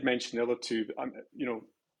sorry, I did mention the other two, but you know,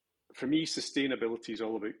 for me, sustainability is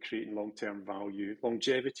all about creating long-term value.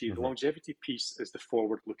 Longevity, the longevity piece is the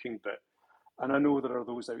forward-looking bit. And I know there are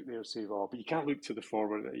those out there who say, "Oh, but you can't look to the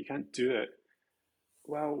forward. You can't do it."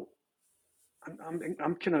 Well,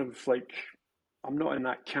 I'm kind of like, I'm not in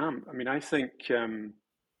that camp. I mean, I think you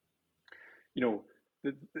know,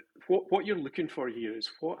 what you're looking for here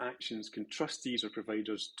is what actions can trustees or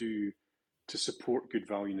providers do to support good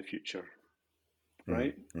value in the future,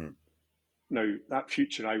 right? Now, that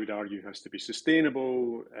future, I would argue, has to be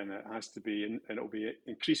sustainable, and it has to be, and it'll be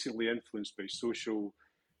increasingly influenced by social,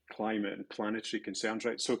 climate, and planetary concerns,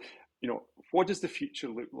 right? So, you know, what does the future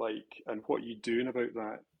look like, and what are you doing about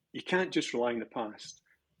that? You can't just rely on the past,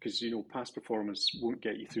 because, you know, past performance won't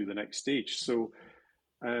get you through the next stage. So,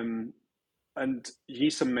 and you need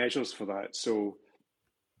some measures for that. So,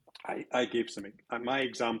 I gave some. My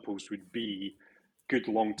examples would be good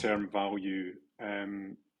long-term value.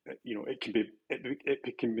 You know, it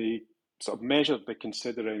can be sort of measured by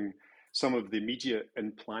considering some of the immediate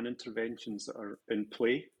in-plan interventions that are in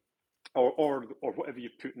play, or whatever you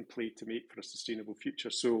put in play to make for a sustainable future.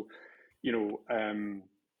 So, you know,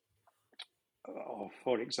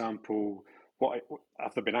 for example,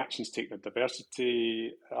 have there been actions taken on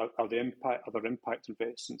diversity? Are there other impact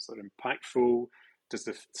investments that are impactful? Does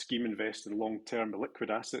the scheme invest in long-term liquid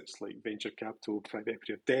assets like venture capital, private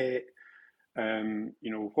equity, or debt?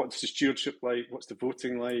 You know, what's the stewardship like? What's the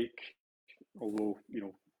voting like? Although, you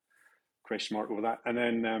know, question mark over that. And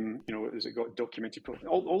then, you know, has it got documented?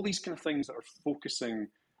 All these kind of things that are focusing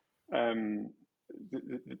the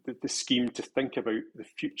scheme to think about the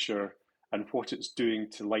future and what it's doing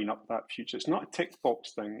to line up that future. It's not a tick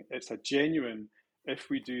box thing. It's a genuine, if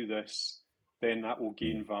we do this, then that will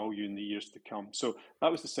gain value in the years to come. So that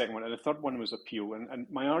was the second one. And the third one was appeal. And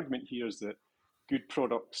my argument here is that good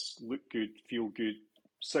products look good, feel good,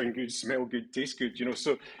 sound good, smell good, taste good. You know,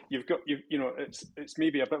 so you know, it's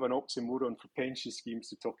maybe a bit of an oxymoron for pension schemes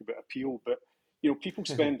to talk about appeal, but you know, people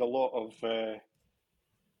spend a lot of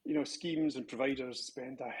you know, schemes and providers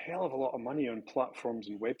spend a hell of a lot of money on platforms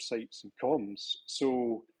and websites and comms.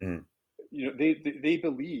 So you know, they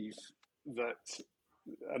believe that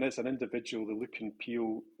and as an individual, the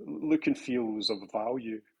look and feels of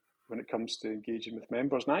value when it comes to engaging with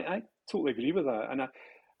members. And I totally agree with that. And I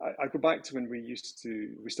go back to when we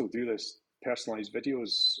still do this, personalised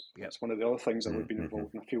videos. Yep. It's one of the other things that we've been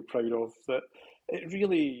involved in. I feel proud of that.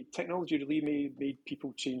 Technology really made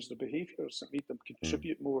people change their behaviours. It made them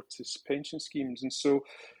contribute more to pension schemes. And so,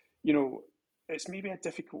 it's maybe a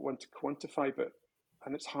difficult one to quantify,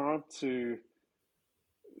 and it's hard to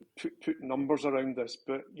put numbers around this,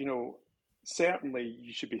 but certainly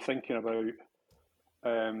you should be thinking about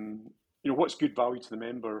what's good value to the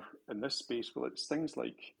member in this space. Well, it's things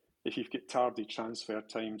like if you've got tardy transfer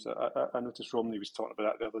times. I noticed Romney was talking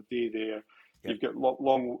about that the other day there. Yep. You've got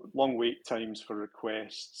long wait times for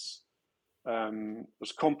requests.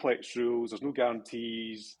 There's complex rules. There's no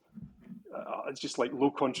guarantees. It's just like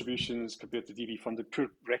low contributions compared to DB funded, poor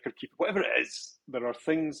record keeping, whatever it is. There are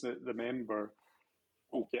things that the member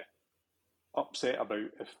will get upset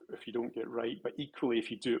about if you don't get right, but equally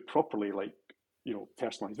if you do it properly, like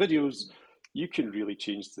personalized videos, you can really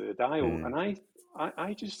change the dial. And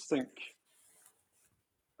I just think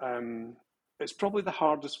it's probably the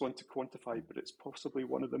hardest one to quantify, but it's possibly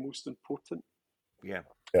one of the most important.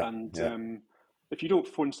 And if you don't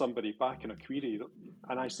phone somebody back in a query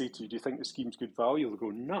and I say to you, do you think the scheme's good value? They'll go,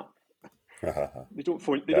 no. They don't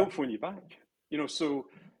phone you back.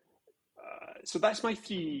 So that's my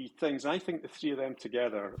three things. I think the three of them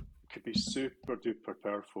together could be super duper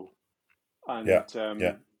powerful. And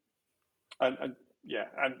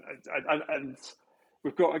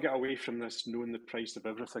we've got to get away from this knowing the price of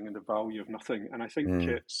everything and the value of nothing. And I think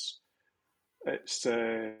it's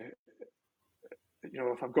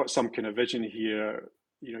if I've got some kind of vision here,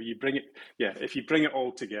 you bring it. Yeah, if you bring it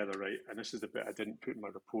all together, right. And this is the bit I didn't put in my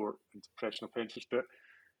report into professional pensions, but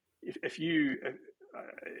if you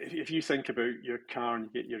think about your car and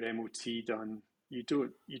you get your MOT done, you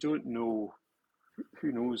don't know.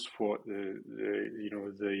 Who knows what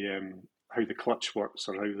how the clutch works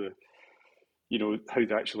or how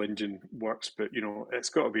the actual engine works, but it's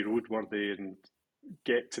got to be roadworthy and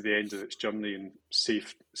get to the end of its journey in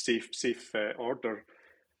safe order.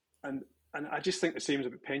 And I just think the same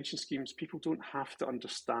about pension schemes. People don't have to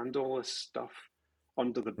understand all this stuff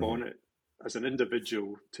under the bonnet as an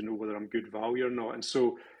individual to know whether I'm good value or not. And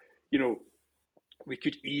so, we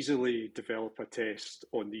could easily develop a test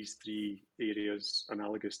on these three areas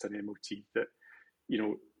analogous to an MOT that,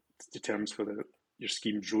 determines whether your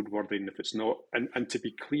scheme's roadworthy, and if it's not, and to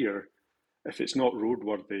be clear, if it's not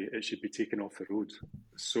roadworthy, it should be taken off the road.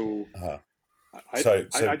 So, I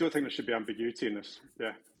don't think there should be ambiguity in this.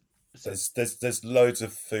 Yeah. There's loads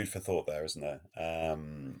of food for thought there, isn't there?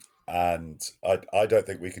 And I don't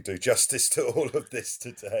think we could do justice to all of this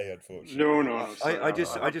today, unfortunately. No.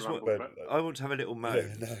 I want to have a little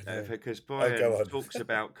moan because Brian talks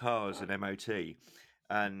about cars and MOT,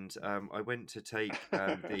 and I went to take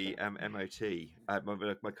the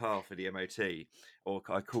MOT, my car for the MOT, or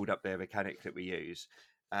I called up their mechanic that we use,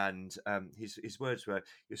 and his words were,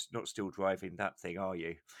 "You're not still driving that thing, are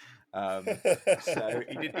you?" So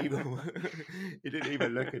he didn't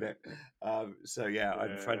even look at it. I'm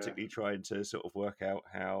frantically trying to sort of work out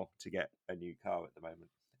how to get a new car at the moment.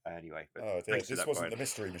 Anyway, but this wasn't the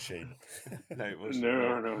mystery machine. No, it wasn't.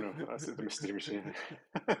 No. That's the mystery machine.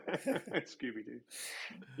 Scooby-Doo.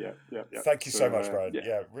 Yeah. Thank you so much, Brian.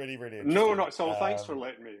 Yeah, really, really interesting. No, not at all. Thanks for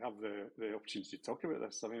letting me have the opportunity to talk about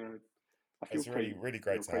this. I mean, I feel it's really, really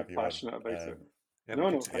great to have you passionate on. about it.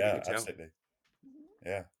 Absolutely.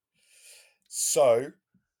 Yeah. So,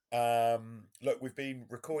 look, we've been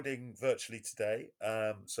recording virtually today,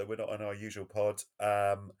 so we're not on our usual pod,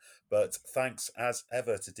 but thanks as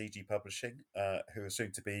ever to DG Publishing, who are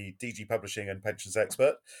soon to be DG Publishing and Pensions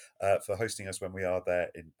Expert, for hosting us when we are there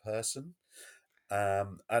in person.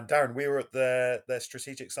 And Darren, we were at their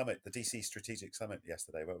strategic summit, the DC Strategic Summit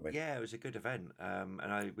yesterday, weren't we? Yeah, it was a good event.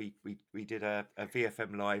 And we did a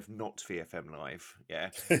VFM Live, not VFM Live,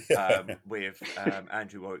 with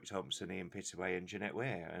Andrew Warwick Thompson, Ian Pittaway, and Jeanette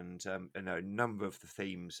Weir, and a number of the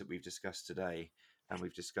themes that we've discussed today and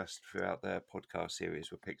we've discussed throughout the podcast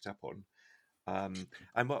series were picked up on.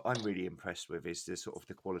 And what I'm really impressed with is the sort of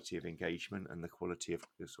the quality of engagement and the quality of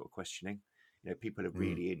the sort of questioning. People are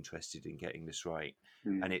really interested in getting this right,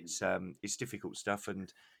 and it's difficult stuff.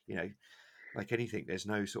 And like anything, there's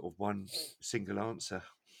no sort of one single answer.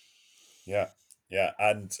 Yeah,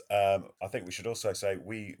 and I think we should also say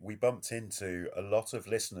we bumped into a lot of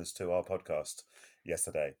listeners to our podcast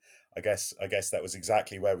yesterday. I guess that was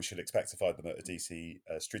exactly where we should expect to find them, at a DC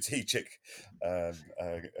strategic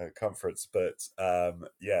conference. But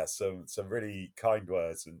yeah, some really kind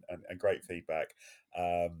words and great feedback.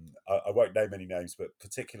 I won't name any names, but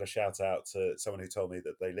particular shout out to someone who told me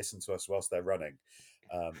that they listen to us whilst they're running.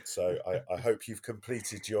 So I hope you've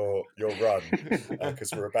completed your run,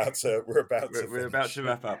 because we're about to wrap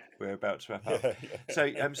up. We're about to wrap up. Yeah, yeah.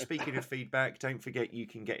 So, speaking of feedback, don't forget you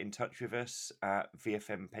can get in touch with us at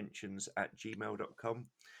vfmpensions@gmail.com.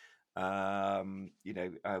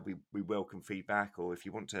 We welcome feedback, or if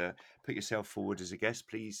you want to put yourself forward as a guest,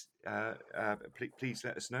 please please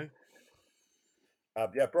let us know.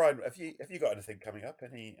 Yeah, Brian, have you got anything coming up?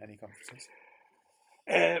 Any conferences?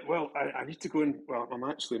 Well, I need to go and, well, I'm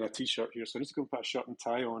actually in a t-shirt here, so I need to go and put a shirt and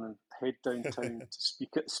tie on and head downtown to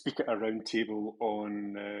speak at a round table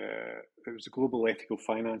on, it was the Global Ethical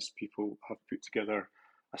Finance people have put together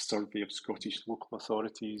a survey of Scottish local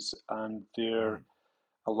authorities and their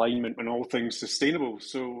alignment on all things sustainable.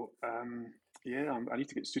 So, yeah, I need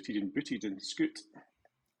to get suited and booted and scoot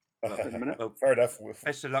in a minute. Well, fair enough.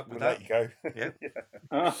 Best of luck with We'll that. let you go. Yeah.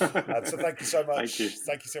 So thank you so much. Thank you.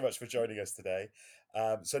 Thank you so much for joining us today.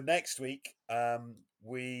 So next week,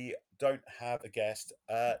 we don't have a guest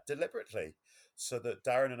deliberately, so that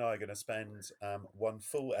Darren and I are going to spend one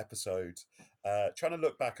full episode trying to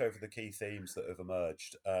look back over the key themes that have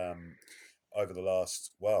emerged over the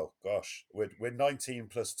last, well, gosh, we're 19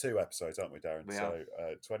 plus 2 episodes, aren't we, Darren? We so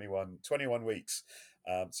 21 weeks.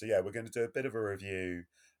 So yeah, we're going to do a bit of a review.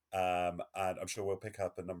 And I'm sure we'll pick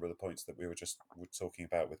up a number of the points that we were talking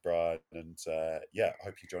about with Brian. And yeah, I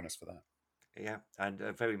hope you join us for that. Yeah, and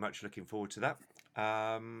very much looking forward to that.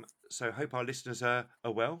 So hope our listeners are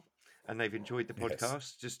well and they've enjoyed the podcast.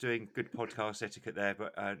 Yes. Just doing good podcast etiquette there,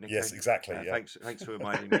 but Nico, yes, exactly. Yeah. Thanks for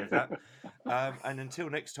reminding me of that. And until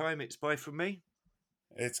next time, it's bye from me.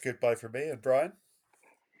 It's goodbye from me and Brian.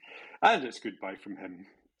 And it's goodbye from him.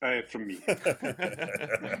 From me.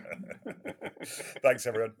 Thanks,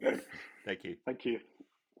 everyone. Thank you. Thank you.